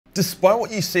Despite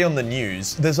what you see on the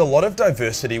news, there's a lot of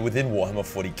diversity within Warhammer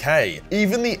 40k.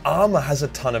 Even the armor has a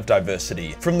ton of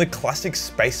diversity, from the classic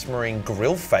Space Marine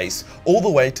grill face all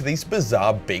the way to these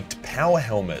bizarre beaked power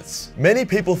helmets. Many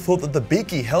people thought that the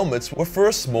beaky helmets were for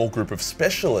a small group of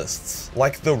specialists,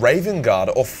 like the Raven Guard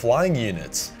or flying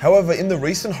units. However, in the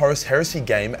recent Horus Heresy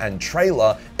game and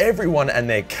trailer, everyone and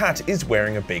their cat is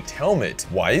wearing a beaked helmet.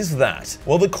 Why is that?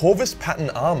 Well, the Corvus Pattern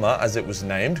armor, as it was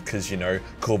named, because you know,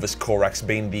 Corvus Corax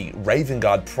being the Raven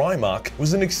Guard Primarch,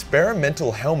 was an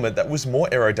experimental helmet that was more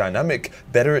aerodynamic,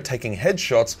 better at taking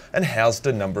headshots, and housed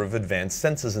a number of advanced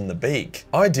sensors in the beak,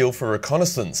 ideal for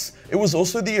reconnaissance. It was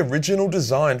also the original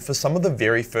design for some of the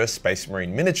very first Space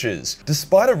Marine miniatures.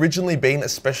 Despite originally being a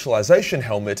specialization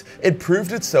helmet, it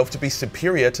proved itself to be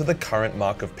superior to the current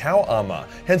Mark of Power armor,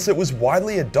 hence it was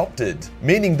widely adopted,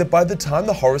 meaning that by the time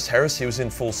the Horus Heresy was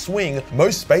in full swing,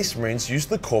 most Space Marines used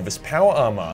the Corvus Power armor,